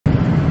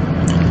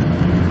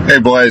Hey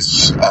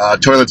boys,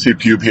 Toilet Seat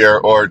Pube here,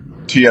 or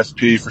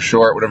TSP for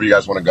short, whatever you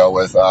guys want to go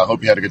with.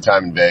 Hope you had a good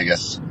time in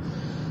Vegas.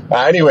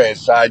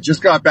 Anyways, I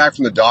just got back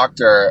from the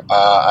doctor.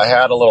 I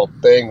had a little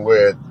thing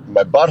with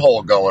my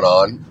butthole going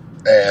on,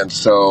 and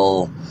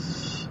so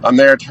I'm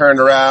there turned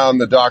around.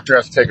 The doctor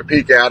has to take a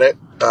peek at it,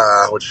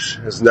 which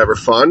is never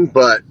fun,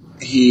 but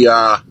he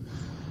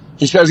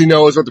says he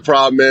knows what the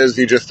problem is.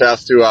 He just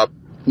has to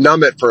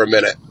numb it for a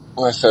minute.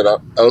 I said,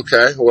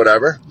 okay,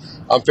 whatever.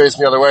 I'm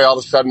facing the other way. All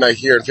of a sudden, I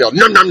hear and feel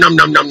num, num, num,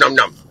 num, num, num,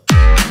 num.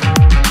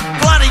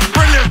 Bloody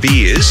brilliant.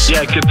 Beers.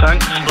 Yeah, good,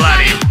 thanks.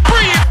 Bloody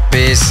brilliant.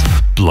 Beers.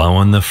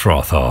 Blowing the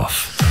Froth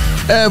Off.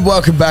 And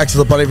welcome back to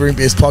the Bloody Brilliant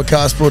Beers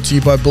podcast, brought to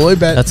you by Blue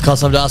Bet. That's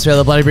because time to ask about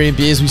the Bloody Brilliant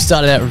Beers. We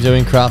started out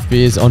reviewing craft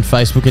beers on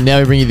Facebook, and now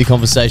we bring you the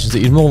conversations that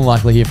you'd more than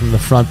likely hear from the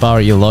front bar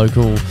at your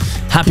local.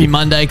 Happy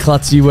Monday,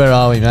 Clutzy. Where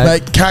are we,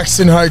 mate?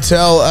 Caxton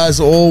Hotel, as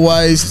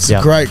always. It's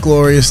a great,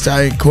 glorious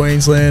day in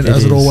Queensland,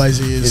 as it always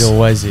is. It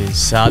always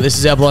is. This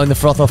is our Blowing the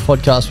Froth Off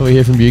podcast, where we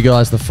hear from you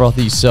guys, the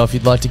Frothies. So if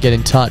you'd like to get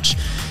in touch,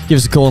 give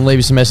us a call and leave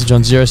us a message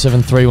on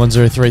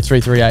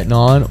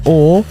 0731033389,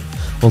 or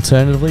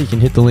alternatively, you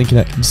can hit the link in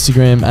our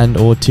Instagram and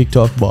or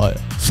TikTok bio.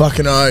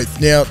 Fucking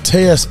oath. Now,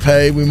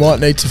 TSP, we might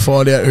need to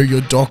find out who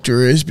your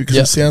doctor is, because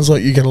it sounds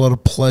like you get a lot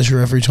of pleasure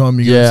every time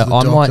you go to the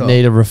doctor. Yeah, I might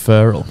need a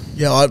referral.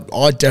 Yeah,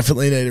 I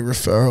definitely need a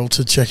referral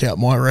to check out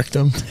my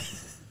rectum.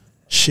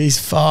 She's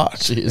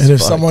fucked.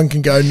 If someone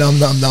can go numb,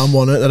 numb, numb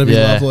on it, that'd be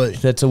lovely.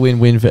 That's a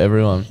win-win for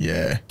everyone.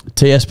 Yeah.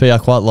 TSP, I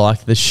quite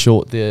like the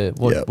short,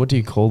 what do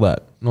you call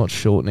that? Not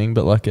shortening,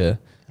 but like a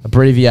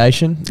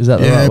abbreviation. Is that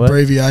the right word? Yeah,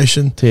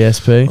 abbreviation.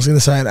 TSP. I was going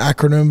to say an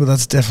acronym, but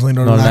that's definitely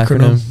not an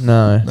acronym.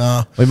 No.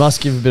 Nah. We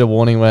must give a bit of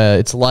warning where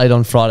it's late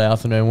on Friday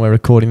afternoon. We're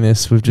recording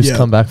this. We've just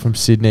come back from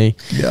Sydney.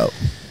 Yep.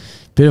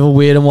 Bit of a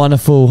weird and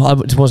wonderful.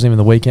 It wasn't even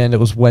the weekend.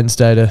 It was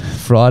Wednesday to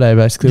Friday,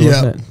 basically,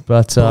 wasn't it?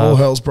 But all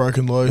hell's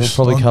broken loose.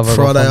 We'll probably cover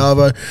Friday it off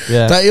Arvo.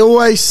 Yeah. They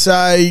always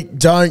say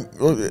don't.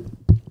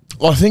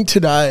 I think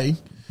today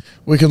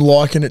we can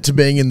liken it to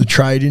being in the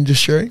trade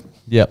industry.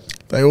 Yep.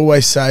 They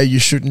always say you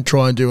shouldn't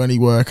try and do any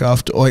work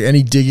after, like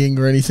any digging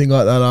or anything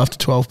like that after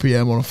 12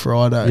 p.m. on a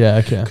Friday. Yeah,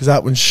 okay. Because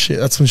that's when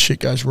shit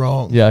goes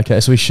wrong. Yeah, okay.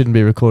 So we shouldn't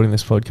be recording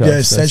this podcast. Yeah,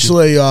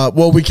 essentially.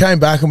 We came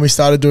back and we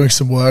started doing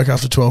some work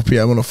after 12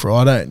 p.m. on a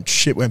Friday, and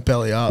shit went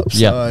belly up.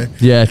 So,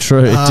 yeah,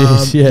 true.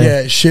 It did.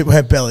 Yeah, shit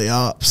went belly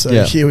up.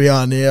 So here we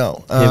are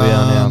now.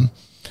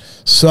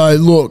 So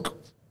look.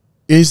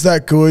 Is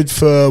that good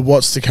for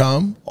what's to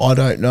come? I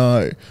don't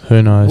know.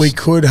 Who knows? We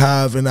could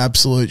have an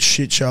absolute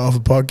shit show of a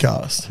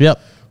podcast. Yep.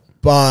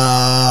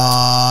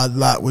 But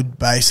that would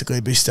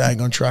basically be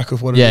staying on track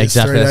with what it is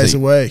exactly. 3 days a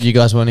week. You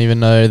guys won't even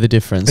know the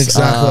difference.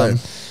 Exactly.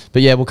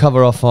 But yeah, we'll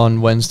cover off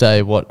on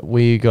Wednesday what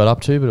we got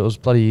up to, but it was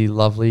bloody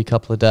lovely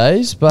couple of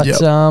days. But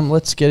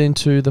let's get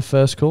into the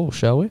first call,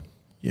 shall we?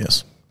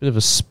 Yes. Bit of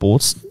a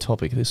sports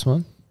topic, this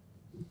one.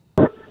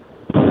 How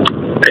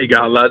you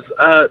going, lads?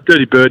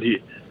 Dirty Bird here.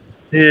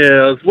 Yeah,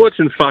 I was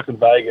watching fucking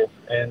Vegas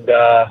and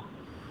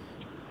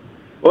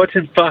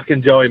watching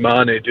fucking Joey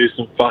Manu do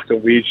some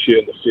fucking weird shit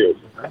in the field.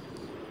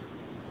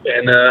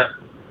 And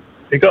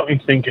it got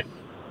me thinking.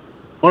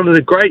 One of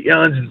the great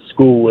yarns in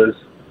school was,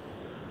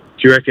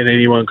 do you reckon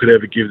anyone could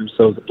ever give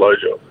themselves a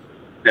blowjob?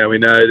 Now, we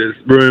know there's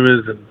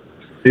rumours and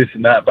this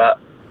and that, but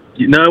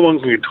no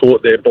one's been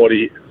taught their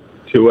body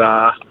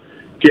to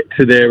get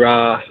to their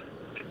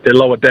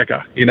lower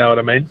decker, you know what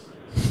I mean?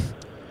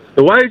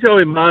 The way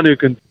Joey Manu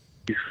can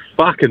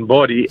fucking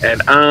body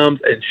and arms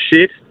and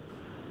shit,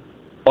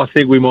 I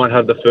think we might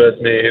have the first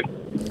man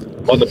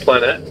on the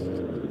planet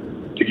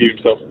to give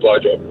himself a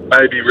blowjob.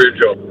 Maybe rim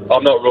job.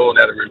 I'm not ruling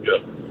out a rim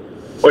job.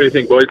 What do you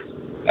think, boys?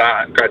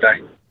 Great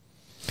day.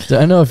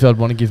 Don't know if I'd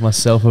want to give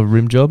myself a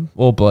rim job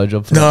or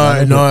blowjob. No,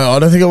 I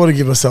don't think I want to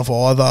give myself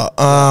either.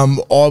 I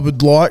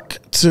would like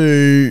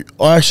to.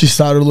 I actually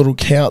started a little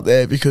count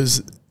there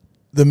because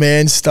the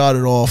man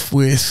started off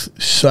with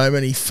so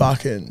many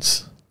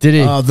fuckings. Did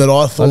he? That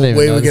I thought we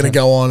were going to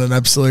go on an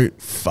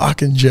absolute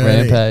fucking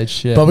journey.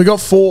 Rampage, yeah. But we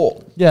got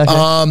 4. Yeah.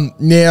 Okay.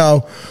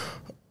 Now,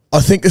 I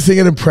think the thing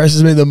that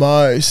impresses me the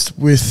most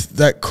with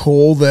that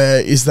call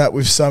there is that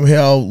we've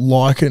somehow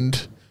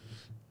likened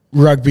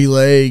rugby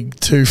league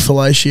to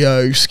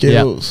fellatio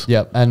skills.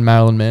 Yep. And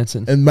Marilyn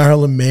Manson.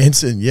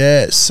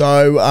 Yeah.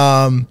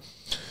 So,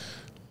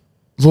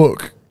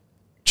 look,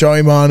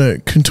 Joey Manu,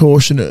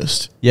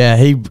 contortionist. Yeah,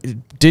 he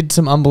did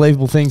some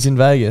unbelievable things in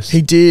Vegas.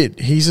 He did.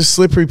 He's a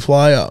slippery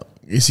player.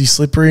 Is he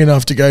slippery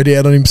enough to go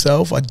down on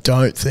himself? I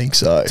don't think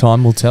so.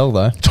 Time will tell,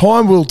 though.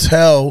 Time will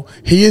tell.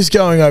 He is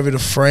going over to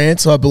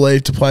France, I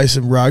believe, to play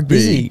some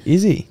rugby.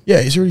 Is he? Yeah,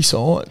 he's already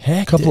signed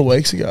a couple of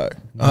weeks ago.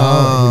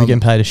 He'll be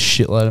getting paid a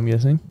shitload, I'm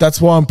guessing. That's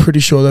why I'm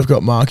pretty sure they've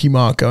got Marky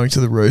Mark going to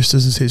the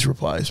Roosters as his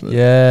replacement.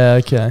 Yeah,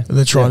 okay. And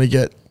they're trying to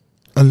get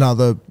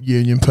another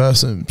union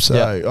person.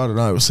 So, I don't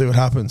know. We'll see what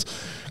happens.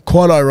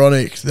 Quite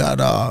ironic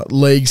that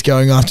league's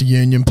going after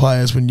union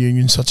players when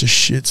union's such a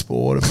shit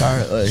sport,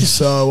 apparently.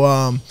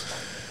 So,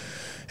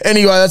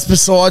 Anyway, that's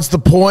besides the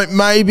point.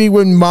 Maybe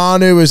when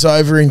Manu is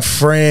over in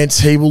France,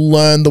 he will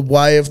learn the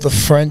way of the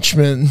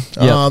Frenchmen.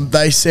 Yep.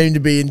 They seem to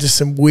be into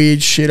some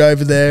weird shit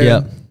over there.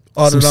 Yeah.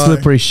 I don't know.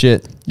 Slippery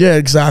shit. Yeah,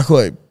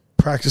 exactly.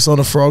 Practice on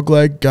a frog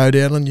leg, go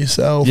down on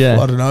yourself.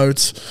 Yeah. I don't know.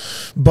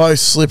 It's both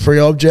slippery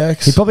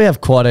objects. He'd probably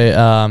have quite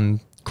a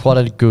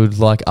good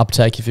like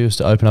uptake if he was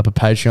to open up a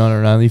Patreon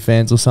or an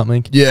OnlyFans or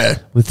something. Yeah.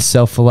 With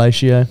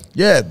self-fellatio.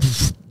 Yeah.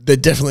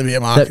 There'd definitely be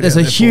a market. There's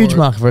a huge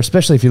market for it,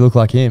 especially if you look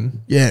like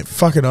him. Yeah,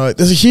 fucking oath.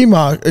 There's a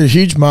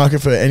huge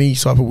market for any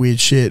type of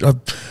weird shit.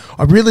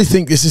 I really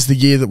think this is the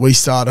year that we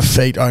start a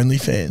feet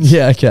OnlyFans.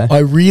 Yeah, okay. I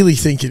really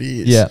think it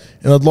is. Yeah.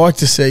 And I'd like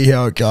to see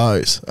how it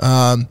goes.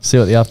 See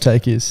what the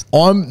uptake is.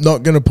 I'm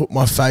not going to put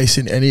my face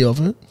in any of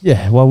it.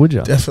 Yeah, why would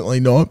you? Definitely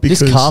not.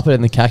 Because This carpet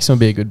and the Caxton would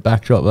be a good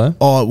backdrop though.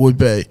 Oh, it would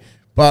be.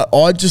 But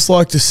I'd just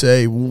like to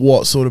see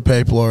what sort of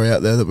people are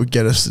out there that would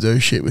get us to do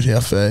shit with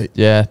our feet.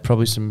 Yeah,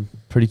 probably some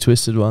pretty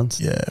twisted ones.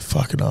 Yeah,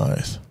 fucking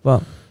oath.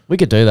 Well, we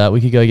could do that. We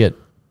could go get,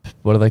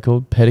 what are they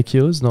called?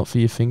 Pedicures, not for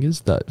your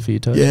fingers, that for your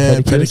toes. Yeah,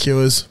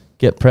 pedicures.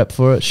 Get prepped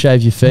for it.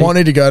 Shave your feet. Might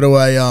need to go to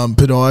a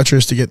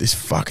podiatrist to get this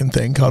fucking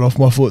thing cut off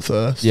my foot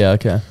first. Yeah,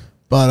 okay.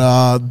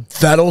 But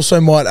that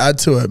also might add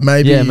to it.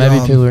 Maybe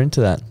people are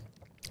into that.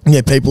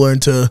 Yeah, people are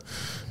into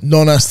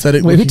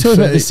non-aesthetic. We were talking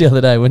about this the other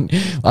day when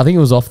I think it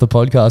was off the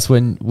podcast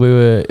when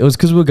it was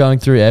because we were going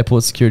through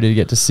airport security to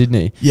get to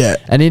Sydney. Yeah.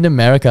 And in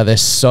America, they're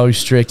so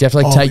strict. You have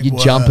to take your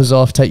jumpers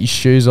off, take your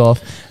shoes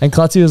off. And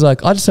Clutzy was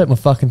like, I just take my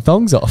fucking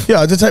thongs off. Yeah, I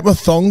had to take my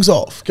thongs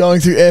off going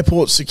through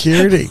airport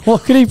security.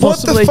 What could he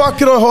possibly... What the fuck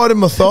could I hide in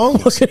my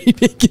thongs? What could he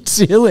be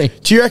concealing?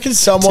 Do you reckon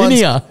someone's...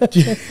 Do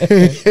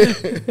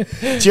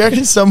you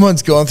reckon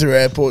someone's gone through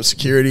airport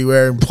security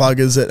wearing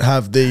pluggers that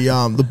have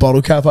the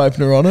bottle cap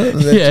opener on it?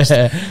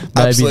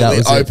 And Maybe that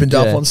was opened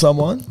up on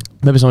someone.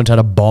 Maybe someone tried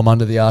a bomb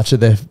under the arch of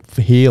their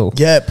heel.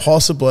 Yeah,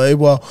 possibly.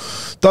 Well,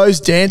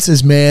 those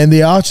dancers, man,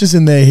 the arches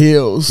in their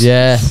heels.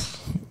 Yeah.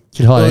 You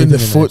can hide in the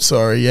foot,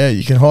 sorry. Yeah,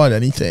 you can hide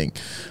anything.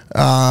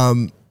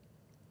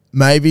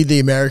 Maybe the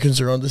Americans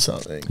are onto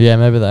something. Yeah,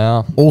 maybe they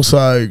are.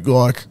 Also,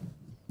 like,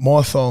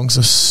 my thongs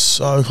are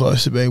so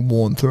close to being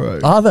worn through.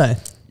 Are they?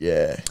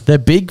 Yeah. They're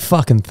big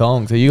fucking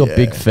thongs. You got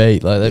big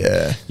feet. Like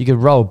you could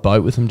roll a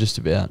boat with them just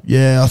about.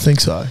 Yeah, I think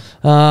so.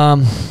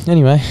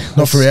 Anyway.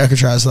 Not for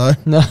Alcatraz, though.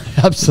 No,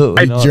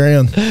 absolutely not.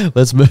 Drown.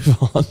 Let's move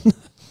on.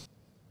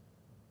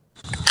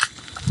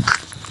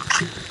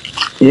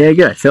 Yeah,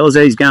 go. Fellas,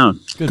 how's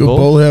going? Good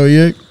ball. How are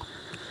you?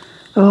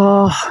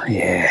 Oh,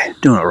 yeah.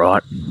 Doing all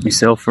right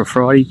myself for a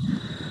Friday.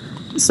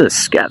 Just a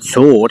scat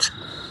thought.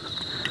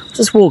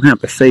 Just walking up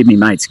to feed me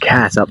mate's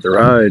cat up the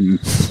road and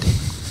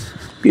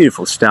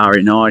beautiful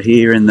starry night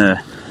here in the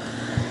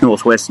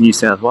northwest of New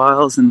South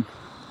Wales, and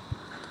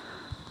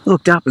I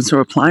looked up and saw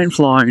a plane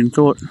flying and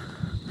thought,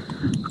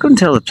 I couldn't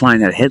tell if the plane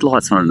had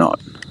headlights on or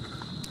not.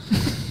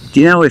 Do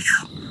you know if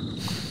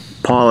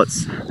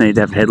pilots need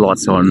to have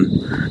headlights on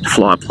to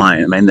fly a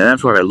plane? I mean, they don't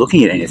have to worry about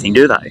looking at anything,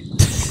 do they?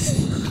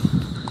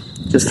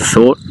 Just a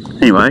thought.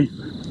 Anyway,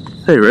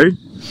 hooroo.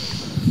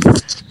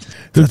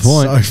 Good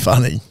point. So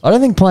funny. I don't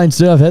think planes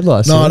do have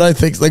headlights. No, I don't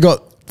think so. They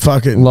got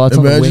fucking lights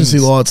emergency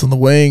lights on the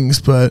wings,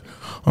 but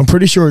I'm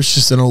pretty sure it's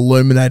just an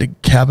illuminated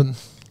cabin.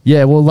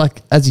 Yeah, well,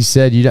 like as you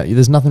said,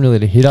 there's nothing really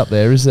to hit up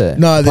there, is there?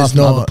 No, there's Apart from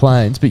not. other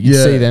planes, but you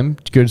see them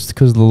just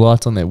because of the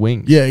lights on their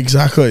wings. Yeah,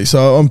 exactly.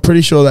 So I'm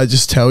pretty sure they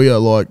just tell you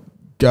like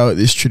go at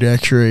this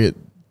trajectory at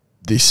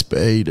this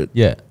speed at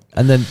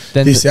and then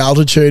this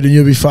altitude, and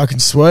you'll be fucking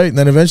sweet. And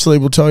then eventually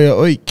we'll tell you,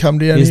 "Oi, come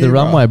down here's here, the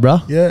runway, bro."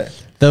 Yeah,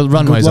 the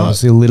runway's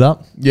obviously lit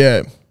up.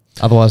 Yeah,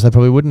 otherwise they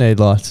probably wouldn't need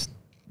lights.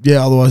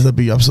 Yeah, otherwise they'd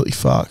be absolutely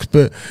fucked.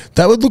 But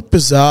that would look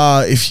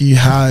bizarre if you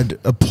had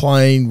a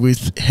plane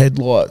with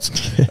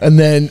headlights, and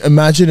then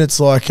imagine it's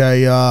like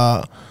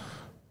a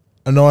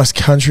nice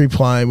country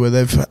plane where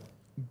they've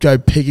go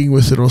pigging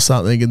with it or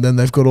something, and then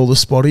they've got all the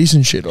spotties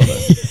and shit on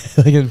it.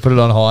 They can put it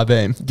on high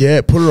beam.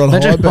 Yeah, put it on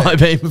high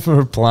beam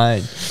for a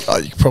plane. Oh,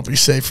 you can probably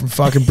see from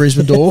fucking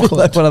Brisbane to Auckland.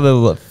 Like one of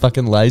the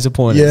fucking laser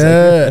pointers.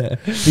 Yeah,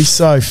 be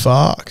so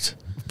fucked.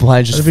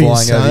 Plane just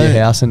flying over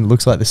your house and it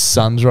looks like the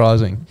sun's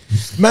rising.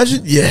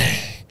 Imagine,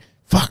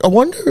 fuck. I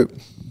wonder.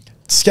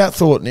 Scout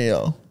thought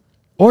now.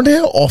 I wonder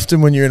how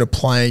often when you're in a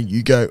plane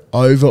you go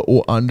over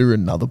or under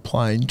another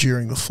plane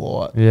during the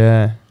flight.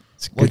 Yeah,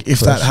 like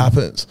if that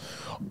happens.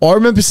 I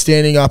remember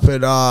standing up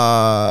at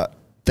the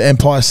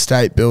Empire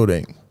State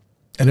Building,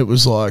 and it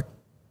was like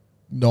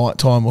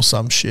nighttime or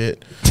some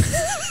shit.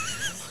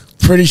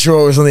 Pretty sure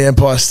it was on the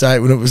Empire State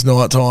when it was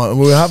nighttime, and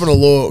we were having a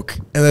look,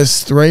 and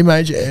there's 3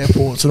 major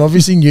airports, and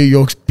obviously New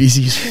York's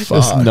busy as fuck.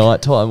 It was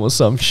nighttime or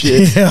some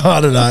shit. Yeah, I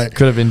don't know.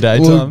 Could have been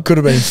daytime. Well, could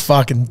have been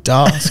fucking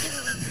dusk.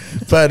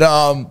 But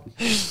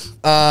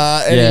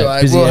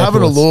anyway, we were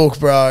having a look,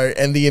 bro,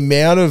 and the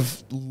amount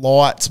of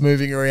lights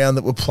moving around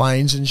that were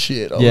planes and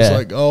shit, I was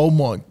like, oh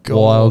my God.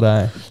 Wild,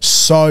 eh?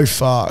 So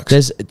fucked.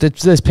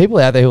 There's people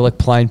out there who are like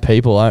plane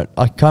people. I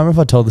can't remember if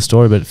I told the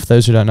story, but for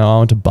those who don't know, I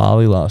went to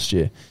Bali last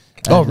year.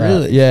 And, oh,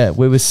 really? Yeah,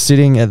 we were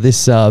sitting at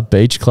this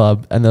beach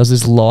club, and there was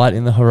this light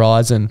in the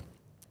horizon.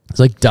 It's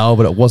like dull,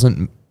 but it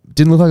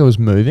didn't look like it was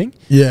moving.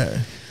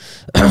 Yeah.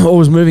 Or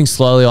was moving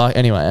slowly, like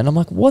anyway. And I'm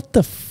like, what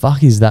the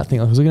fuck is that thing?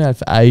 Like, I was looking at it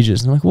for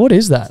ages. And I'm like, what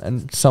is that?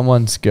 And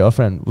someone's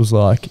girlfriend was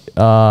like,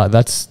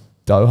 that's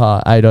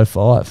Doha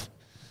 805.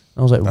 And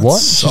I was like, what?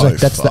 So She's like,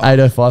 that's the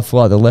 805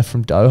 flight that left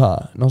from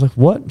Doha. And I was like,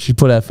 what? She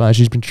put out her phone.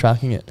 She's been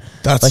tracking it.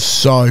 That's like,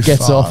 so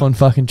gets far. off on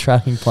fucking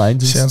tracking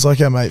planes. Sounds like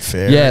our mate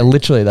Fair. Yeah,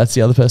 literally. That's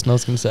the other person I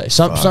was going to say.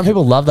 Some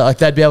people love that. Like,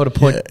 they'd be able to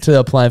point to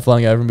their plane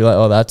flying over and be like,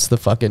 oh, that's the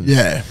fucking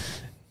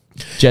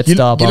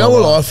Jetstar. You know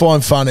what I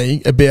find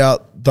funny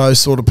about those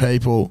sort of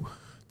people?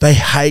 They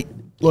hate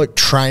like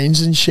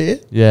trains and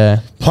shit.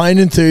 Yeah. Plane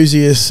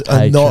enthusiasts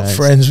are Hate not trains.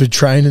 friends with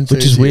train enthusiasts.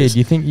 Which is weird.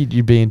 You think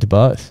you'd be into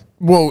both.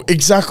 Well,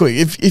 exactly.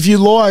 If you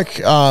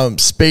like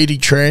speedy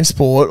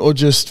transport or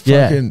just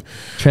fucking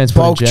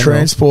transport bulk in general.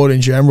 transport in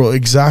general,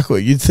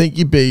 exactly, you'd think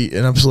you'd be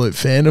an absolute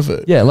fan of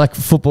it. Yeah, like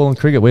football and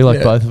cricket. We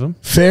like both of them.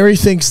 Fairy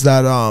thinks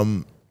that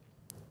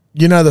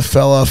you know the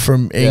fella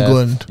from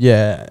England,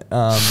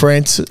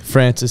 Francis,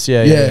 Francis,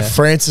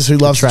 Francis, who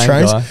loves the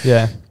trains,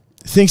 guy.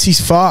 thinks he's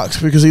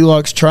fucked because he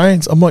likes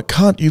trains. I'm like,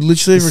 can't you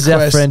literally This is our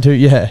request? friend who,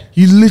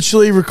 You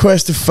literally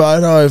request a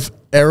photo of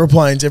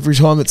aeroplanes every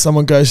time that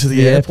someone goes to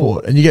the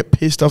airport, and you get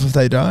pissed off if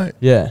they don't.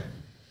 Yeah.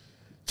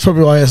 It's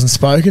probably why he hasn't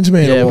spoken to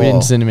me in a while. We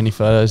didn't send him any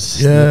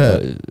photos.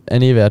 Yeah.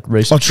 Any of our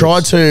recent I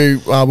tried to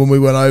when we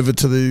went over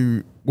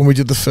to when we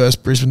did the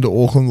first Brisbane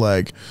to Auckland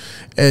leg,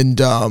 and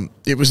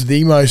it was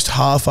the most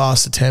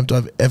half-assed attempt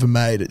I've ever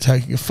made at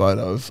taking a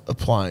photo of a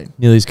plane.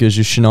 Nearly as good as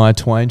your Shania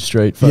Twain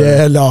Street photo.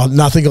 Yeah, no,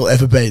 nothing will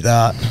ever beat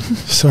that.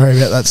 Sorry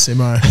about that,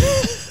 Simo.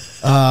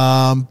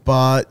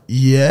 But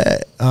yeah,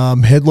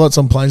 headlights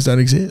on planes don't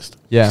exist.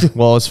 Yeah,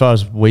 well, as far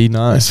as we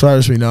know. As far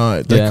as we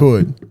know, they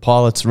could.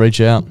 Pilots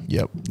reach out.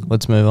 Yep.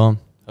 Let's move on.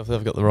 Hopefully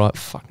I've got the right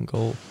fucking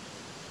call.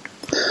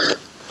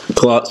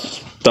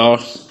 Clutch,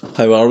 Darth,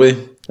 how are we?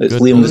 It's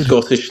Good, Liam good. the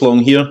Scottish Long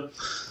here.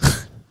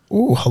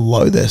 Oh,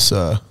 hello there,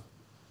 sir.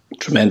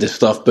 Tremendous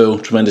stuff, Bill.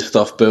 Tremendous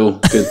stuff,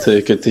 Bill.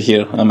 Good to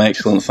hear. I'm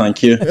excellent,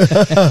 thank you.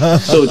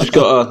 So, just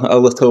got a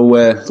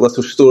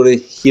little story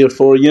here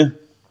for you.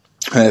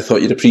 I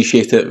thought you'd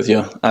appreciate it with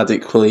your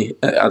adequately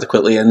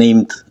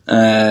named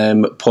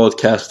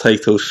podcast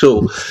title.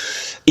 So,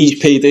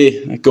 each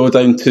payday, I go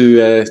down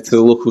to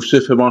the local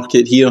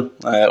supermarket here,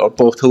 or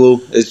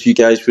Bottle, as you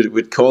guys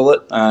would call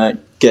it.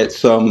 Get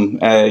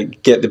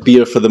the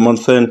beer for the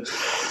month in.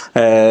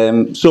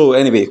 So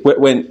anyway,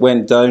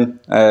 went down.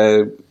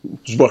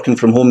 Was working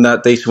from home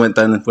that day, so went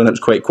down when it was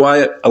quite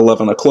quiet.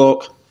 11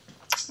 o'clock.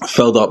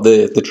 Filled up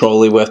the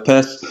trolley with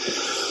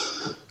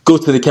piss. Go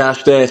to the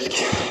cash desk.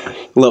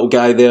 Little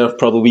guy there,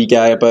 probably wee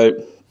guy, about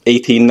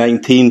 18,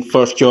 19.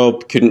 First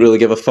job, couldn't really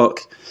give a fuck.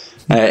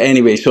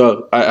 Anyway,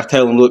 so I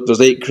tell him, look, there's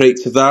 8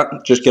 crates of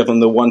that. Just give him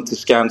the one to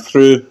scan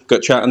through.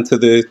 Got chatting to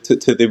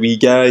the wee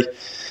guy.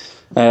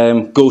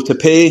 Go to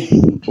pay,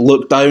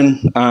 look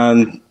down,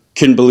 and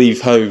couldn't believe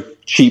how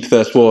cheap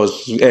this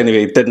was.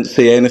 Anyway, didn't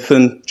say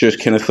anything,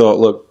 just kind of thought,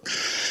 look,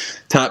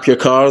 tap your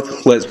card,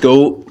 let's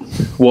go.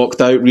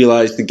 Walked out,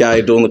 realised the guy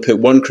had only put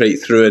 1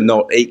 crate through and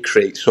not 8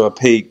 crates, so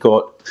I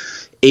got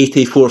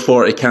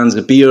 84.40 cans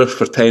of beer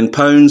for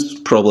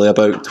 £10, probably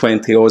about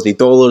 20 Aussie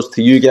dollars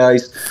to you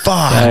guys.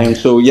 Fuck.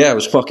 So yeah, I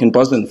was fucking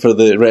buzzing for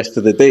the rest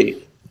of the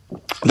day.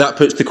 That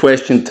puts the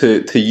question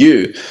to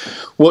you.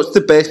 What's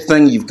the best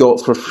thing you've got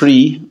for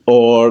free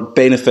or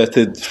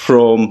benefited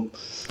from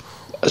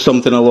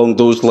something along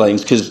those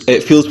lines? Because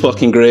it feels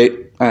fucking great.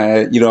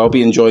 I'll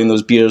be enjoying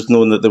those beers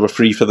knowing that they were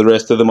free for the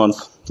rest of the month.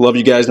 Love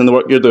you guys and the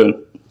work you're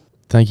doing.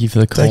 Thank you for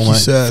the call, Thank you, mate.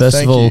 sir. First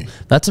Thank of all, you.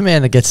 that's a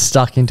man that gets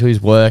stuck into his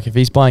work. If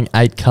he's buying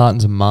 8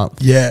 cartons a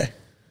month, Yeah.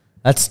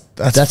 that's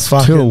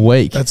fucking, 2 a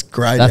week. That's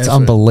great. That's effort.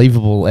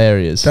 unbelievable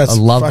areas. That's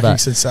I love fucking that,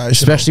 sensational.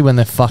 especially when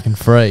they're fucking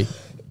free.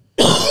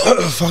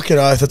 Fucking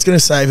oath. That's going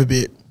to save a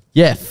bit.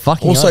 Yeah,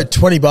 fucking. Also, oath.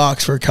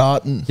 $20 for a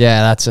carton.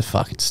 Yeah, that's a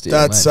fucking steal.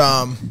 That's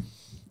mate.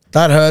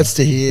 that hurts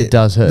to hear. It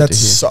does hurt That's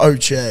to hear. so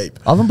cheap.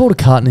 I haven't bought a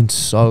carton in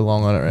so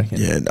long. I don't reckon.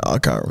 Yeah, no, I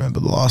can't remember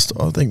the last.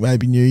 I think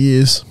maybe New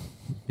Year's.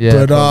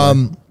 Yeah, but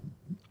probably.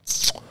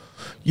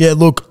 yeah.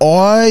 Look,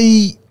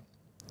 I'm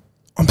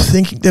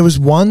thinking there was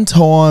one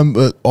time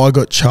that I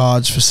got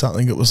charged for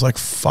something that was like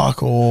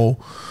fuck all,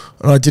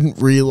 and I didn't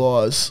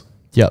realise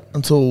Yep.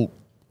 until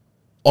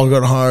I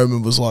got home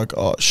and was like,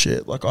 oh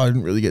shit, like I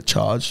didn't really get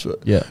charged for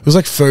it. Yeah. It was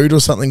like food or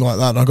something like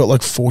that, and I got like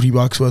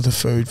 $40 worth of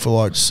food for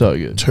like So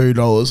good.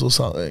 $2 or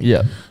something.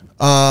 Yeah.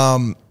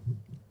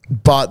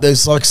 But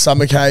there's like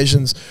some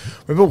occasions.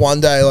 Remember one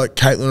day, like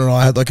Caitlin and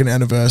I had like an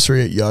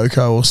anniversary at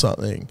Yoko or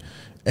something,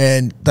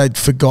 and they'd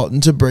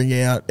forgotten to bring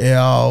out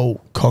our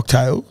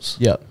cocktails.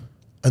 Yep.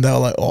 And they were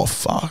like, "Oh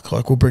fuck!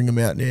 Like we'll bring them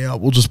out now.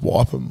 We'll just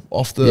wipe them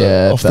off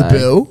the bang.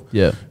 bill."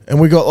 Yeah. And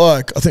we got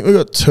like, I think we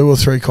got 2 or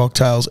 3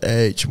 cocktails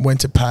each. And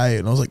went to pay,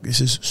 and I was like, "This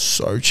is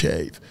so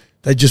cheap."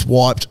 They just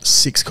wiped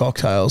 6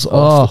 cocktails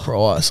off the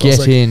price. I was Get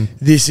like, in.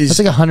 This is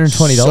That's like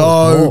 $120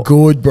 So more.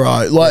 good,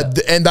 bro. Like,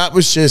 and that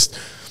was just.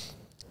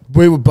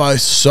 We were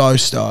both so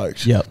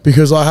stoked. Yep.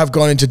 Because I have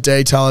gone into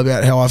detail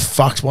about how I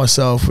fucked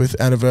myself with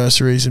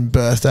anniversaries and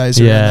birthdays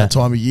around Yeah. that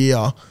time of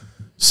year.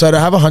 So to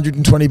have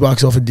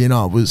 $120 off a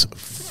dinner was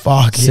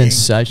fucking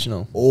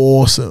Sensational.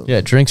 awesome.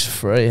 Yeah, drinks for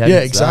free. How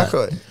Yeah, good's that?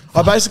 exactly.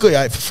 I basically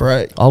ate for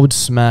free. I would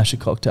smash a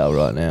cocktail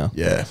right now.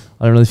 Yeah.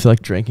 I don't really feel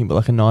like drinking, but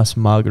like a nice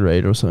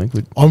margarita or something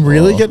would. I'm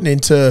really getting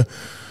into,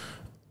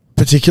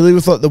 particularly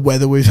with like the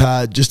weather we've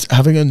had, just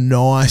having a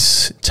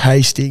nice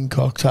tasting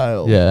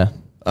cocktail. Yeah.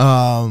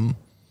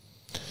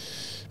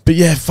 But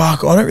yeah,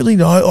 fuck, I don't really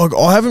know. Like,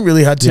 I haven't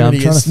really had too I'm many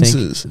trying to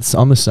instances.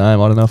 think. I'm the same.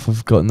 I don't know if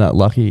I've gotten that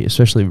lucky,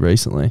 especially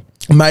recently.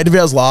 A mate of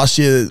ours last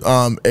year,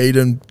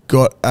 Eden,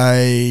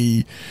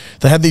 they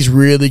had these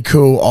really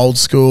cool old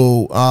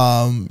school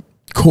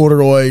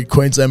corduroy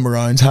Queensland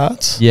Maroons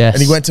hats. Yes.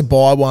 And he went to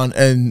buy one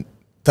and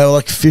they were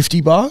like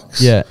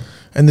 $50. Yeah.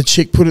 And the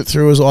chick put it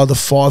through as either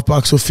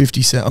 $5 or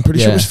 50 cents. I'm pretty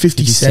sure it was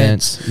 50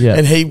 cents. Yeah.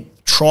 And he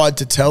tried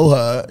to tell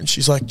her and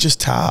she's like,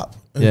 just tap.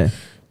 And Yeah.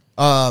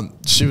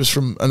 she was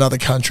from another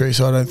country,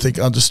 so I don't think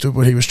understood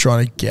what he was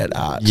trying to get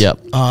at. Yep.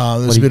 There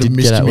was What a he bit of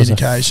did get at was a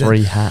miscommunication.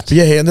 free hat. But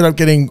yeah, he ended up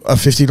getting a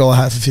 $50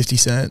 hat for 50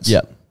 cents.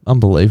 Yep.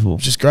 Unbelievable.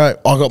 Which is great.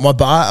 I got my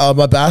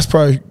Bass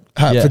Pro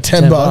hat Yeah, for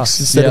 $10 $10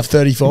 instead of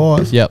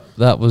 35. Yep.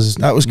 That was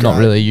not great.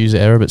 really a user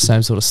error, but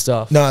same sort of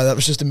stuff. No, that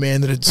was just a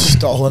man that had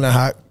stolen a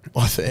hat,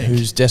 I think.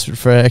 Who's desperate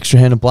for an extra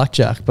hand of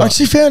blackjack. I But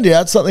actually found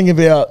out something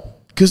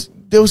about, because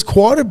there was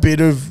quite a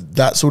bit of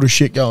that sort of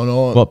shit going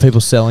on. what,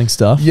 people selling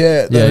stuff?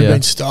 Yeah, that had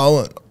been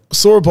stolen. I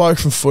saw a bloke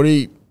from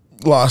footy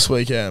last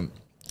weekend,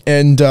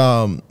 and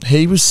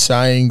he was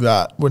saying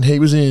that when he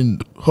was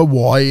in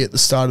Hawaii at the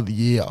start of the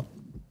year,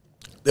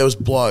 there was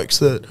blokes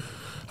that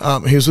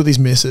he was with his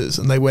missus,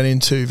 and they went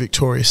into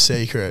Victoria's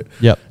Secret.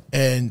 Yep.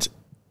 And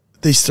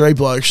these three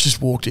blokes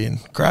just walked in,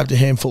 grabbed a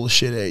handful of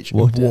shit each,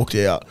 and walked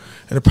out.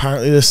 And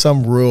apparently there's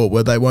some rule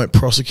where they won't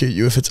prosecute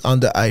you if it's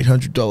under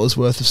 $800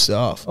 worth of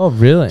stuff. Oh,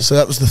 really? So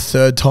that was the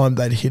third time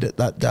they'd hit it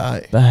that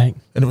day.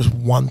 Bang. And it was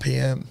 1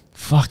 p.m.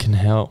 Fucking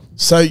hell.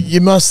 So you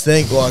must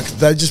think, like,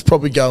 they just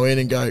probably go in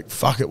and go,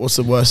 fuck it, what's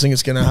the worst thing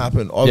that's going to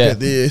happen? I'll get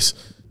this.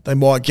 They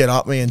might get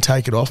up me and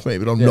take it off me,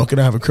 but I'm not going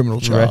to have a criminal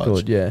charge.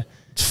 Record, yeah.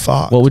 It's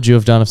fucked. What would you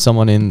have done if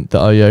someone in the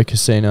OYO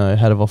casino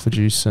had have offered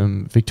you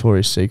some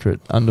Victoria's Secret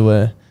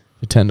underwear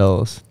for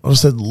 $10? I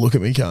just said, look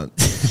at me, cunt.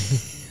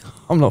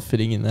 I'm not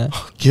fitting in that.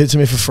 Give it to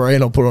me for free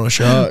and I'll put on a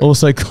show.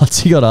 Also,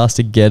 Clutzy got asked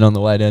again on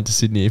the way down to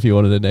Sydney if he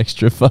wanted an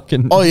extra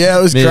fucking Oh, yeah,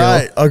 it was meal.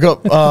 great. I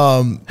got,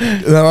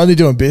 they're only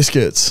doing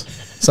biscuits.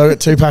 So I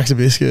got 2 packs of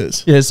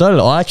biscuits. Yeah, so did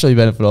I. actually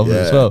benefit off it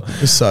as well. It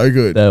was so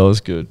good. That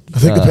was good. I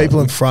think the people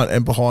in front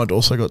and behind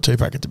also got 2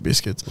 packets of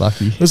biscuits.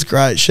 Lucky. It was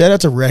great. Shout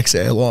out to Rex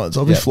Airlines.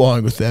 I'll be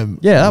flying with them.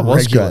 Yeah, that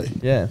was regularly.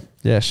 great. Yeah.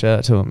 Yeah, shout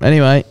out to him.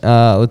 Anyway,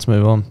 let's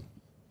move on.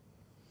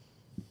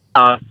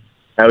 How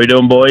we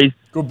doing, boys?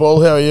 Good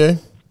ball. How are you?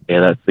 Yeah,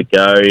 that's the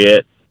go. Yeah,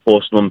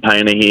 Porcelain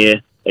Painter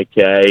here,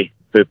 aka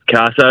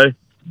Picasso.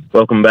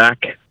 Welcome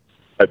back.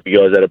 Hope you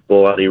guys had a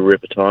bloody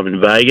ripper time in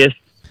Vegas.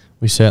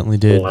 We certainly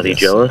did. Bloody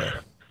jealous.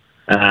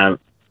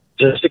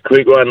 Just a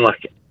quick one.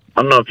 Like,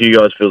 I don't know if you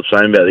guys feel the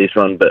same about this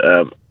one, but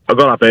I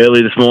got up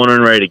early this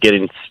morning, ready to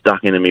get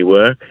stuck into my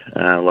work,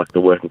 like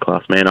the working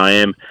class man I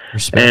am.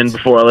 Respect. And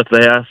before I left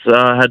the house,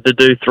 I had to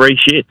do 3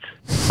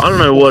 shits. I don't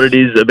know what it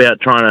is about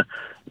trying to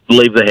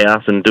leave the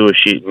house and do a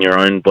shit in your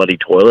own bloody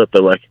toilet,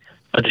 but like,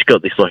 I just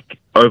got this like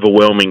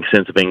overwhelming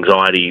sense of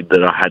anxiety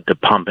that I had to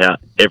pump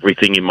out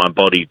everything in my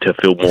body to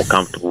feel more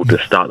comfortable to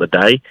start the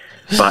day.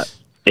 But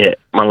yeah,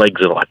 my legs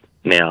are like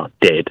now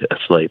dead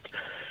asleep.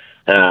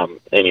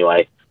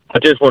 Anyway, I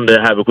just wanted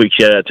to have a quick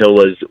shout out to all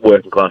those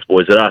working class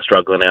boys that are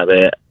struggling out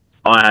there.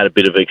 I had a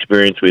bit of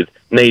experience with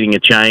needing a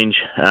change.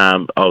 I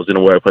was in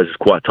a workplace that's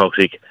quite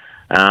toxic.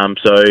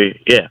 So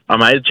yeah, I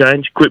made a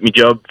change, quit my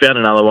job, found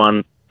another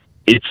one.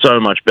 It's so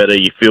much better.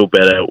 You feel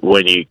better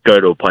when you go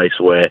to a place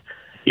where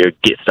you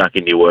get stuck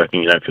into your work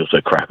and you don't feel so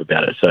crap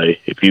about it. So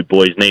if you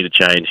boys need a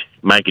change,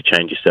 make a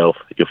change yourself.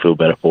 You'll feel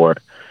better for it.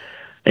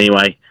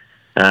 Anyway,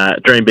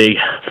 dream big,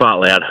 fart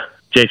loud,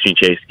 Chiefs and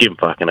Chiefs, give them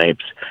fucking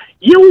heaps.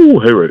 Yo,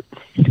 hooroo.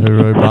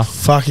 Hooroo,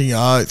 bruh. Fucking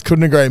oath.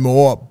 Couldn't agree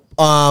more.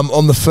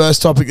 On the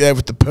first topic there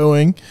with the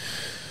pooing,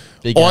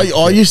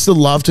 I used to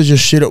love to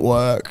just shit at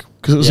work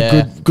because it was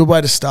a good way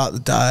to start the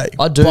day.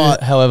 I do,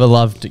 however,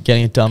 love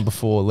getting it done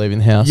before leaving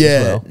the house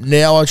as well.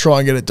 Now I try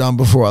and get it done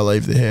before I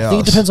leave the house. I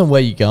think it depends on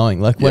where you're going.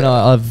 Like when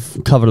I've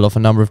covered it off a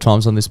number of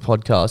times on this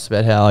podcast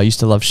about how I used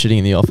to love shitting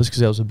in the office because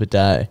there was a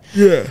bidet.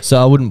 Yeah.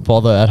 So I wouldn't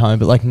bother at home.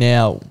 But like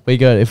now,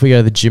 if we go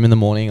to the gym in the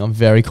morning, I'm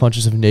very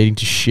conscious of needing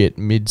to shit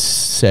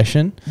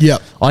mid-session. Yep.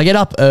 I get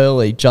up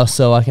early just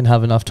so I can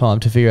have enough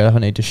time to figure out if I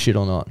need to shit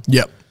or not.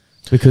 Yep.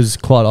 Because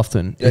quite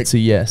often it's a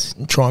yes.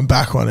 Try and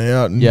back one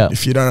out. And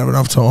if you don't have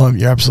enough time,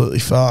 you're absolutely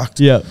fucked.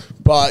 Yeah.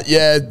 But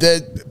yeah,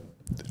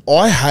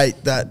 I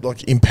hate that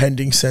like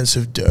impending sense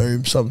of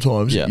doom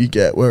sometimes you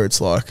get where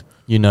it's like,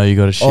 you know you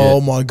got to shit.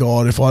 Oh my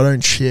God, if I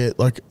don't shit,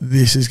 like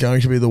this is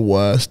going to be the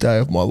worst day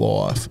of my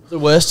life. The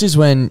worst is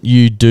when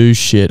you do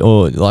shit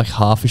or like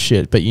half a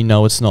shit, but you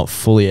know it's not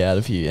fully out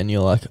of you and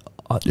you're like,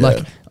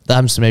 that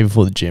happens to me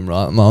before the gym,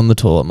 right? I'm on the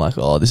toilet. I'm like,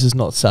 oh, this is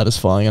not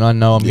satisfying. And I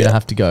know I'm going to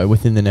have to go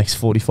within the next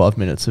 45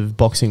 minutes of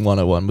boxing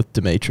 101 with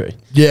Dimitri.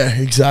 Yeah,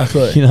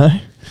 exactly. You know?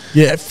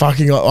 Yeah,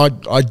 fucking,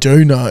 I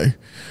do know.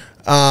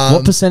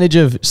 What percentage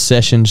of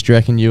sessions do you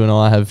reckon you and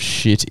I have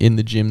shit in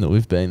the gym that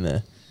we've been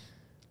there?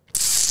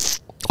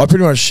 I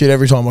pretty much shit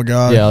every time I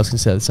go. Yeah, I was going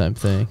to say the same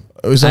thing.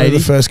 It was only the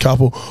first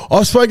couple.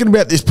 I've spoken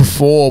about this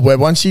before, where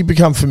once you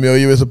become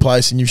familiar with a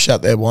place and you've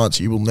shut there once,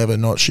 you will never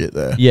not shit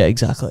there. Yeah,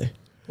 exactly.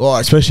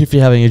 Like, especially if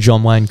you're having a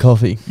John Wayne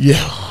coffee.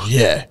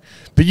 Yeah.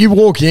 But you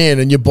walk in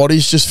and your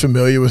body's just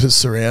familiar with its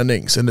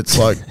surroundings, and it's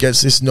like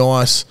gets this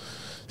nice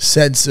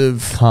sense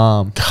of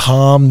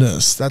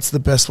calmness. That's the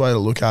best way to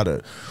look at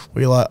it.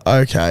 Where you're like,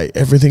 okay,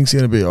 everything's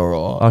going to be all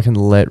right. I can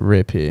let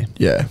rip here.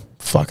 Yeah,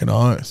 fucking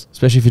oath.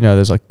 Especially if you know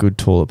there's like good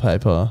toilet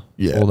paper,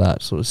 yeah, all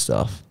that sort of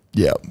stuff.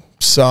 Yeah.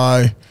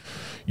 So,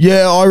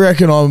 yeah, I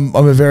reckon I'm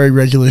a very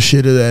regular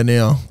shitter there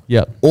now.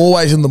 Yep.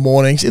 Always in the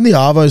mornings. In the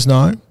Arvos,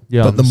 no.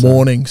 Yeah, but the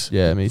mornings.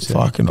 Yeah, me too.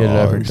 Fucking get it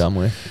over and done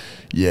with.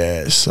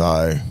 Yeah,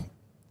 so...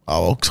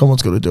 Oh, well,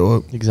 someone's got to do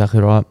it.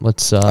 Exactly right.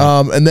 Let's...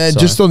 and then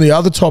just on the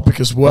other topic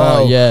as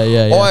well. Oh,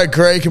 yeah. I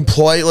agree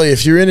completely.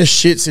 If you're in a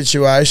shit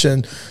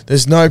situation,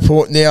 there's no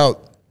point... Now,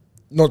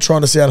 not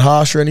trying to sound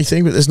harsh or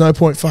anything, but there's no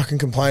point fucking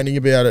complaining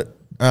about it.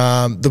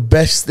 The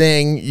best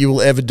thing you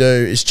will ever do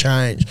is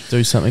change.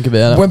 Do something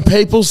about it. When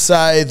people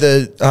say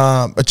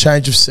that a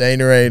change of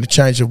scenery, a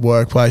change of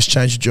workplace,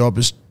 change of job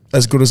is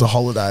as good as a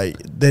holiday,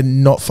 they're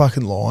not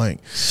fucking lying.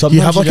 Sometimes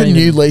you have like a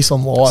new lease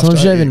on life.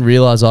 Sometimes you don't even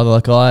realise either.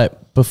 Like I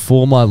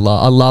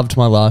loved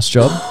my last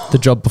job. The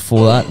job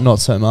before that, not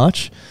so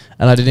much.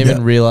 And I didn't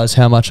even realise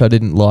how much I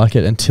didn't like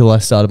it until I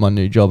started my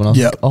new job. And I was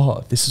like,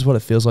 oh, this is what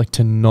it feels like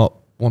to not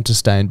want to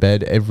stay in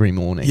bed every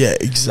morning. Yeah,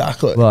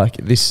 exactly. Like,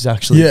 this is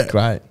actually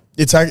great.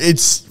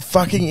 It's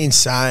fucking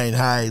insane,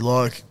 hey,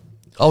 like...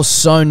 I was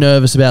so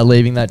nervous about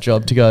leaving that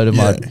job to go to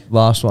my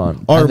last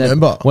one. I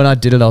remember. When I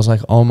did it, I was like,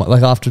 oh my...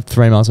 Like, after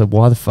 3 months, like,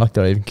 why the fuck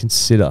did I even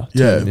consider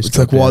doing this? It's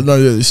like, why didn't I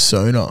do this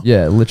sooner?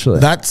 Yeah,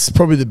 literally. That's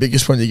probably the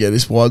biggest one you get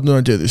is, why didn't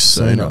I do this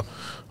sooner?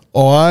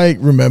 I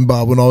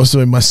remember when I was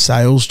doing my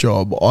sales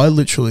job, I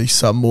literally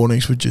some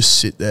mornings would just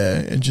sit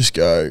there and just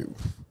go...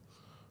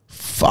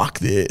 fuck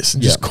this,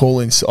 and just call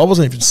in. I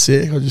wasn't even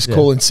sick. I just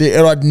call in sick,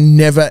 and I'd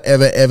never,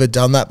 ever, ever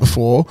done that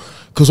before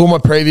because all my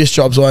previous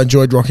jobs I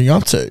enjoyed rocking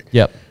up to.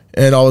 Yep.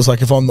 And I was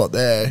like, if I'm not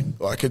there,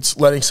 like it's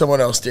letting someone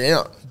else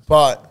down.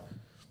 But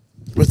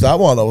with that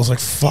one, I was like,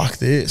 fuck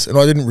this, and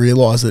I didn't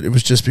realize that it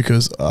was just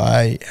because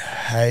I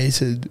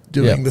hated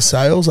doing the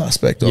sales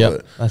aspect of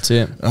it. That's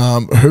it.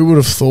 Who would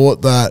have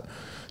thought that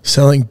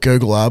selling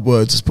Google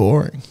AdWords is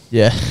boring?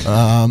 Yeah.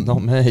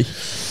 Not me.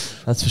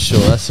 That's for sure.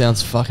 That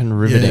sounds fucking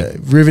riveting. Yeah,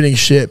 riveting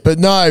shit. But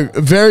no,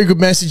 a very good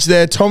message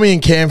there. Tommy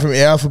and Cam from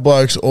Alpha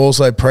Blokes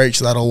also preach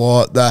that a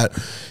lot, that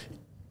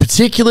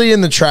particularly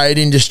in the trade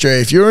industry,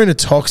 if you're in a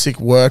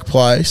toxic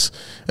workplace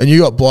and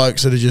you got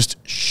blokes that are just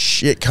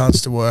shit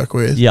cunts to work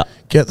with,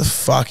 get the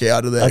fuck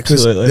out of there.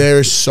 Because there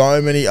are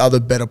so many other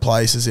better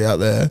places out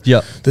there.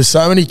 There's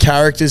so many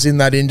characters in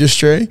that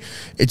industry.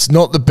 It's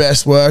not the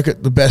best work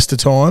at the best of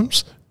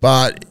times,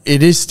 but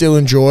it is still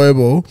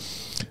enjoyable.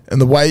 And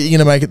the way you're going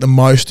to make it the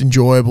most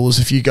enjoyable is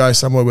if you go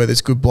somewhere where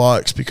there's good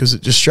blokes, because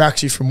it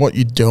distracts you from what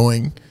you're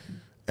doing,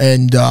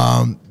 and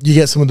you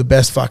get some of the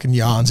best fucking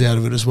yarns out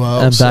of it as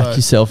well. And back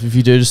yourself. If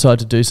you do decide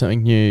to do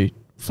something new,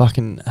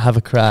 fucking have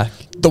a crack.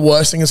 The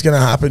worst thing that's going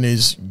to happen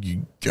is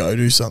you go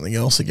do something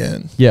else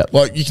again. Yeah.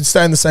 Like, you can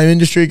stay in the same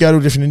industry, go to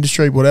a different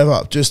industry,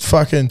 whatever. Just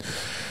fucking...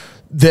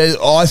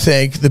 I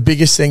think the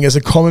biggest thing is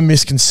a common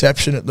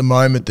misconception at the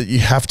moment that you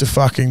have to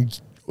fucking...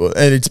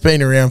 And it's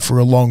been around for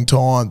a long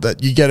time,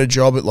 that you get a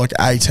job at like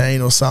 18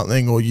 or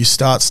something, or you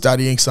start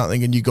studying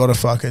something and you got to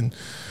fucking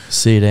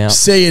see it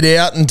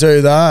out and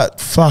do that.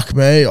 Fuck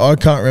me, I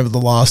can't remember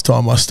the last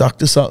time I stuck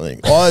to something.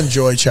 I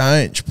enjoy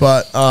change,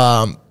 but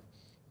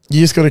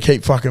you just got to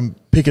keep fucking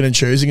picking and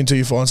choosing until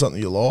you find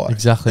something you like.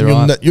 Exactly,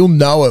 and right. You'll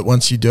know it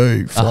once you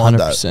do find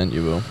 100%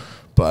 you will.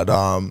 But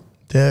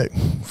yeah,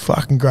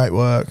 fucking great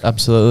work.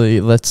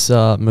 Absolutely. Let's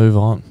move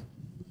on.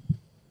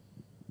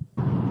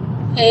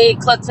 Hey,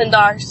 Klutz and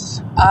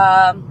Dars.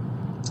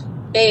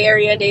 Bay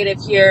Area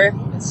native here.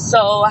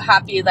 So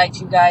happy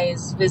that you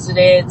guys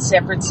visited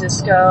San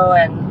Francisco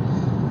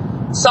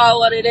and saw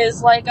what it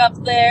is like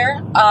up there.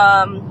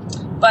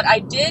 But I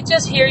did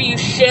just hear you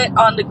shit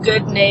on the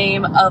good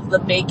name of the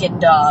bacon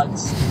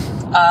dogs.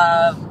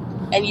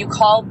 And you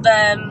called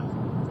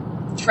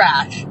them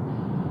trash.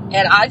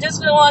 And I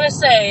just want to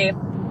say,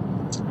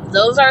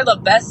 those are the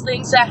best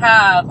things to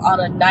have on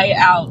a night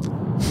out.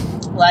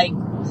 Like,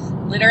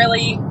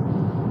 literally...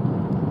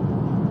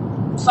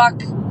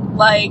 Fuck,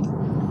 like,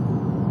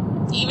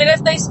 even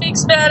if they speak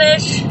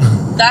Spanish,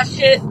 that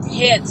shit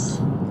hits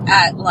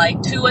at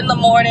like 2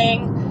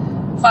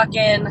 a.m.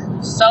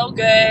 Fucking so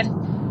good.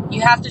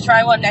 You have to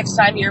try one next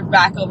time you're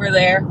back over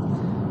there.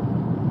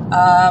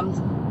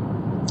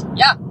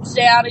 Yeah,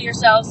 stay out of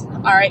yourselves.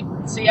 All right,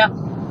 see ya.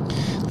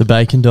 The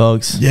bacon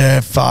dogs.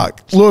 Yeah,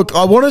 fuck. Look,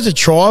 I wanted to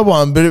try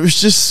one, but it was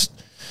just...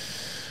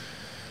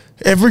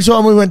 every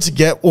time we went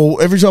to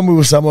every time we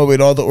were somewhere,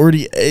 we'd either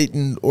already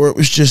eaten or it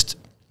was just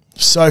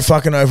so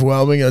fucking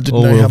overwhelming. I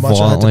didn't know how much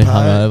I had to pay.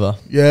 Hungover.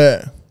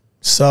 Yeah.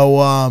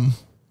 So,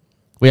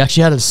 we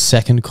actually had a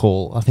second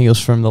call. I think it was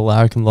from the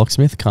Larrikin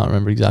Locksmith. Can't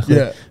remember exactly.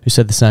 Yeah. Who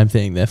said the same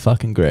thing. They're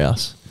fucking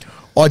grouse.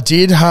 I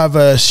did have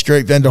a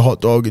street vendor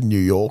hot dog in New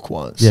York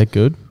once. Yeah,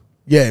 good.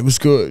 Yeah, it was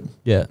good.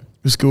 Yeah.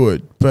 It was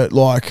good. But,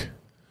 like,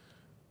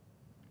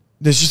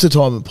 there's just a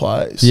time and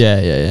place.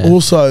 Yeah.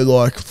 Also,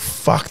 like,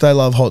 fuck, they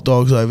love hot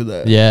dogs over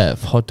there. Yeah,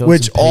 hot dogs.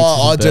 Which and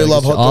pizzas I and do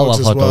love burgers. hot dogs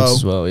I love hot dogs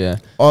as well, yeah.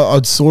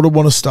 I'd sort of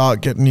want to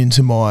start getting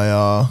into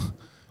my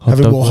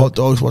having more hot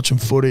dogs watching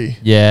footy.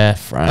 Yeah,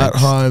 Franks.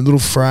 At home, little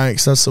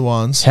Franks, that's the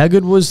ones. How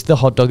good was the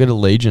hot dog at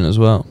Allegiant as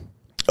well?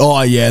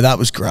 Oh, yeah, that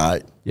was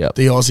great. Yeah.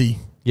 The Aussie.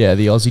 Yeah,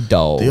 the Aussie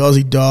dog. The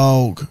Aussie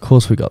dog. Of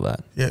course we got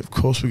that. Yeah, of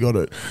course we got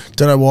it.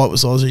 Don't know why it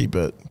was Aussie,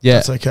 but yeah.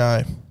 That's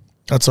okay.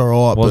 That's all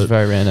right. It was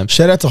very random.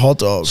 Shout out to hot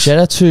dogs. Shout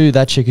out to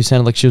that chick who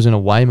sounded like she was in a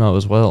Waymo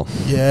as well.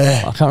 Yeah.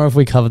 I can't remember if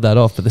we covered that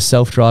off, but the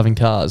self-driving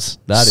cars,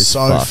 that is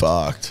so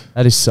fucked.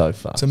 That is so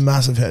fucked. It's a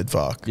massive head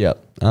fuck.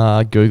 Yep.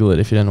 Google it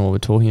if you don't know what we're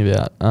talking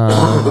about.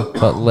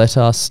 But let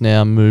us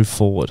now move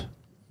forward.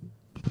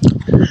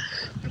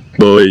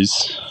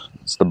 Boys,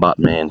 it's the butt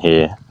man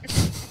here.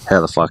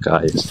 How the fuck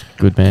are you?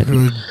 Good, man.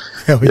 Good.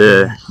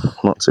 Yeah,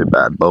 not too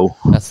bad, Bull.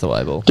 That's the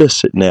way, Bull. Just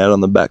sitting out on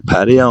the back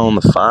patio on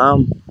the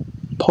farm,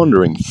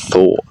 pondering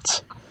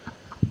thoughts.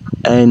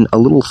 And a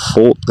little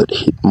thought that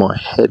hit my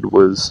head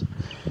was,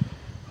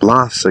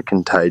 laughs are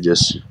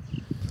contagious,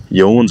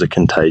 yawns are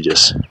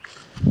contagious.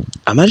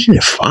 Imagine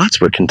if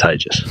farts were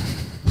contagious.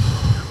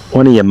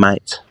 One of your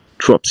mates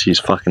drops his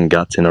fucking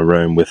guts in a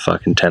room with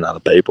fucking 10 other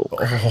people.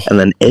 And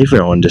then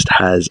everyone just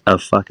has a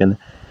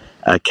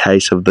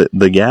case of the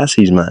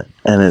gassies, mate.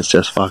 And it's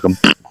just fucking...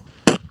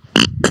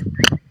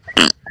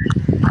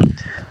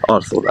 I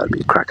just thought that'd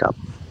be a crack up.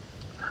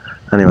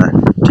 Anyway,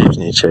 tips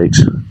in your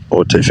cheeks,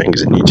 or 2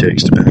 fingers in your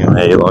cheeks, depending on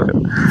how you like it.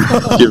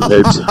 Give them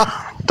heaps.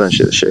 Don't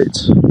share the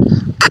sheets.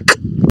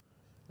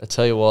 I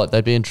tell you what,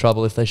 they'd be in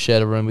trouble if they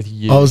shared a room with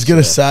you. I was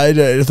going to say,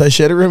 dude, if they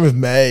shared a room with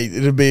me,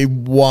 it'd be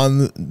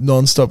one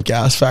non-stop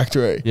gas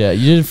factory. Yeah,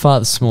 you did a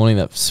fart this morning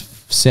that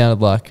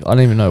sounded like, I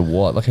don't even know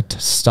what, like a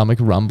stomach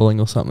rumbling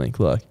or something.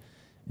 Like,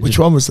 which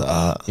one was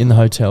that? In the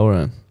hotel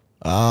room.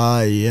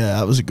 Ah, yeah,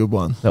 that was a good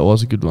one. That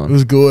was a good one. It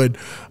was good.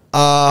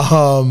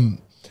 But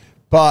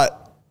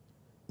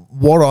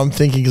what I'm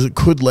thinking is it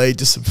could lead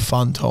to some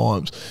fun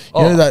times.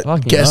 You know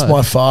that guess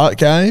my fart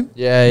game?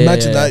 Yeah,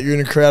 Imagine that you're in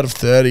a crowd of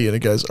 30 and it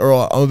goes, all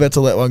right, I'm about to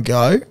let one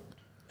go.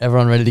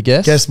 Everyone ready to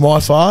guess? Guess my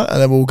fart,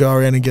 and then we'll go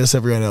around and guess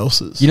everyone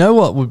else's. You know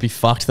what would be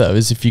fucked though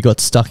is if you got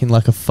stuck in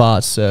like a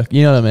fart circle.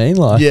 You know what I mean?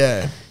 Like,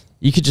 yeah,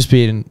 you could just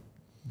be in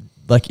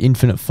like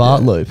infinite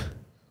fart loop.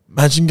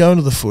 Imagine going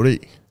to the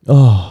footy.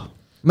 Oh.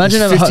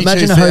 Imagine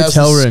a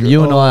hotel room,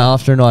 you and I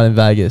after a night in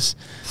Vegas.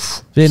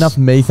 Be enough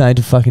methane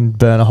to fucking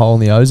burn a hole in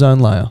the ozone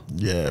layer.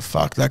 Yeah,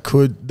 fuck. That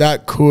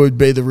could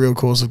be the real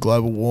cause of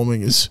global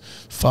warming is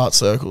fart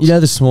circles. You know,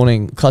 this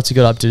morning, Clutzy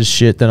got up, did a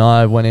shit, then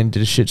I went in,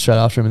 did a shit straight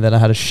after him, and then I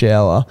had a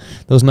shower.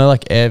 There was no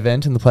like air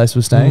vent in the place we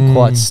were staying,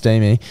 quite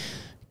steamy.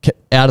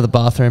 Out of the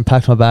bathroom,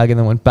 packed my bag, and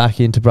then went back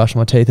in to brush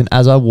my teeth. And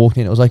as I walked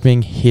in, it was like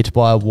being hit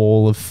by a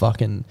wall of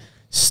fucking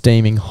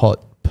steaming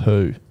hot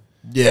poo.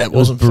 Yeah, it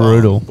was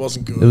brutal. Fun. It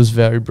wasn't good. It was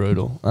very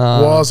brutal.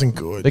 Wasn't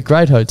good. But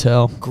great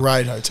hotel.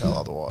 Great hotel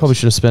otherwise. Probably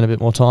should have spent a bit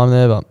more time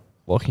there, but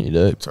what can you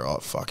do? It's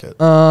alright, fuck it.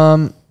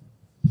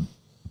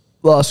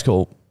 Last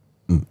call.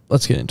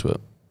 Let's get into it.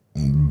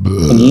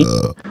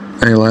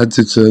 Hey lads,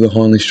 it's the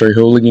Hindley Street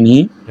Hooligan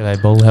here. G'day,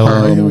 Bull. How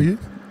are you?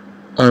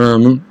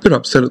 I'm a bit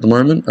upset at the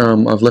moment.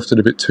 I've left it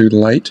a bit too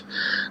late.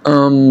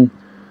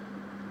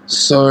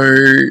 So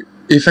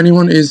if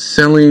anyone is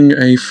selling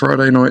a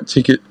Friday night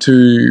ticket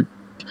to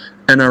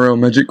NRL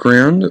Magic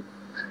Round,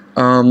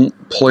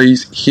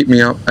 please hit me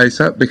up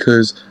ASAP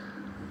because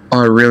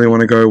I really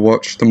want to go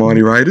watch the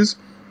Mighty Raiders.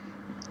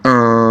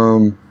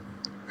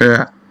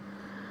 Yeah,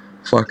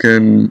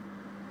 fucking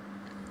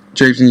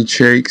jeeps in your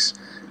cheeks,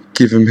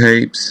 give them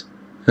heaps,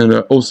 and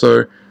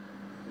also,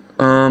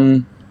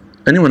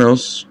 anyone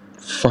else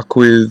fuck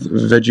with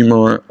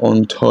Vegemite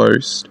on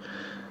toast,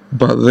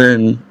 but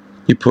then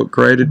you put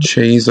grated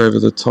cheese over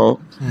the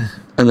top.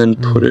 And then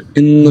put it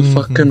in the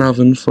fucking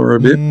oven for a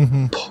bit.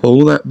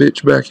 Pull that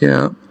bitch back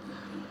out.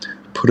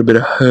 Put a bit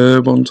of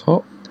herb on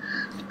top.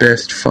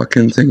 Best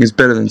fucking thing. Is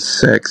better than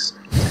sex.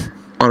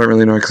 I don't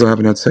really know because I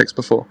haven't had sex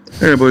before.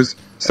 Anyway, boys,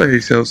 stay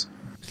yourselves.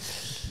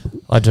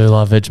 I do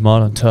love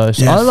Vegemite on toast.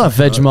 Yeah, I love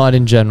Vegemite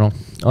in general.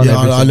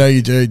 I know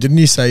you do. Didn't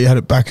you say you had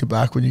it back to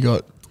back when you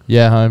got...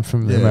 Yeah, home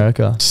from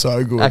America.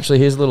 So good. Actually,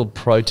 here's a little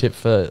pro tip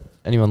for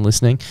anyone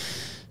listening.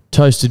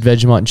 Toasted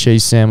Vegemite and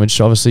cheese sandwich.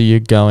 Obviously,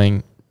 you're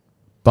going...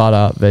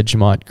 butter,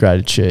 Vegemite,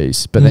 grated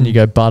cheese. But then you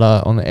go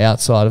butter on the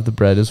outside of the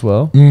bread as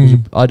well.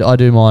 I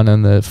do mine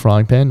in the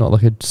frying pan, not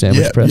like a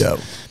sandwich press. Yeah.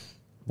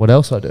 What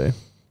else I do?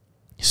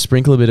 You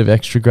sprinkle a bit of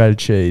extra grated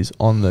cheese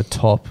on the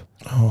top.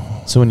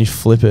 So when you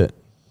flip it,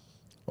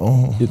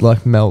 it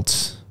like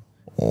melts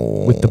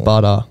with the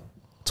butter.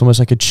 It's It's almost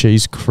like a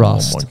cheese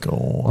crust. Oh my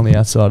God. On the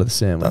outside of the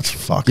sandwich. That's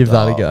fucked Give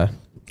that up. a go.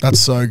 That's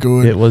so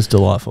good. It was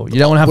delightful. You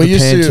don't want to have We the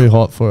used pan to- too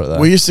hot for it though.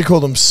 We used to call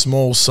them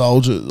small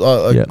soldiers,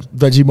 like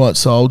Vegemite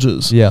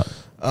soldiers. Yeah.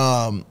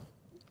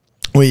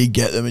 Where you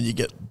get them and you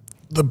get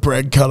the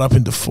bread cut up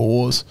into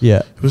fours. Yeah.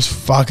 It was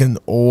fucking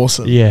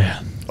awesome.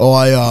 Yeah.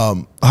 I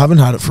haven't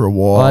had it for a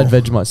while. I had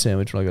Vegemite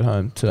sandwich when I got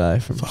home today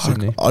from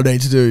Sydney. I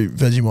need to do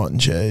Vegemite and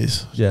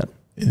cheese. Yeah.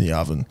 In the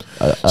oven.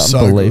 So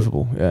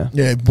unbelievable. Yeah.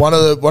 Yeah. One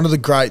of the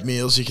great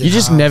meals you can You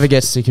just have. never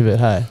get sick of it,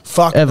 hey?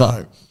 Fuck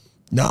ever.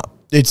 No.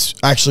 It's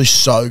actually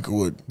so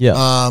good.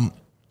 Yeah.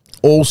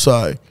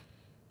 Also,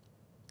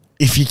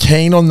 if you're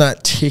keen on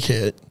that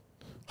ticket,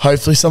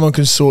 hopefully someone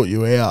can sort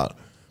you out.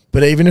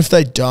 But even if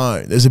they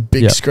don't, there's a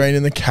big screen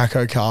in the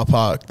Caco car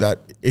park that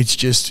it's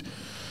just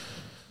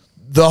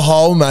the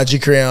whole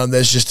Magic Round.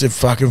 There's just a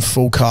fucking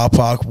full car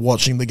park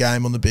watching the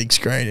game on the big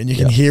screen, and you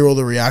can hear all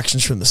the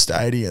reactions from the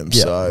stadium.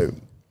 So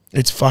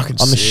it's fucking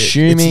sick.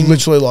 Assuming it's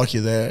literally like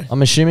you're there.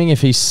 I'm assuming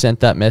if he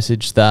sent that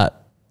message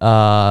that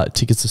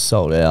tickets are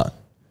sold out.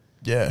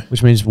 Yeah.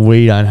 Which means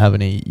we don't have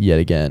any yet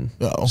again.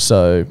 Oh.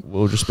 So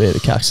we'll just be at the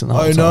Caxton the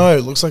whole time. No,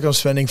 it looks like I'm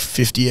spending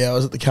 50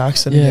 hours at the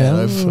Caxton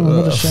Yeah, again what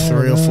over a a shame.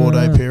 3 or 4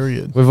 day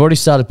period. We've already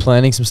started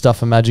planning some stuff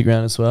for Magic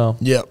Round as well.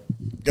 Yep.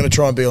 Going to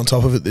try and be on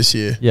top of it this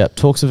year. Yeah.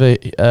 Talks of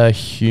a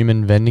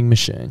human vending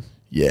machine.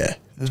 Yeah.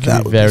 Which That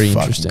could would be very be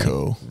fucking interesting.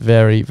 cool.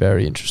 Very,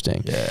 very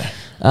interesting. Yeah.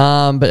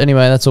 But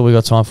anyway, that's all we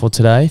got time for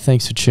today.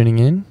 Thanks for tuning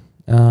in.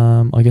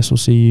 I guess we'll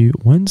see you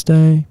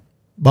Wednesday.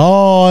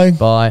 Bye.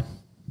 Bye.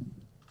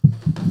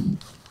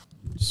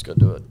 Just got to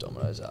do a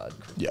Domino's ad.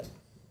 Yeah.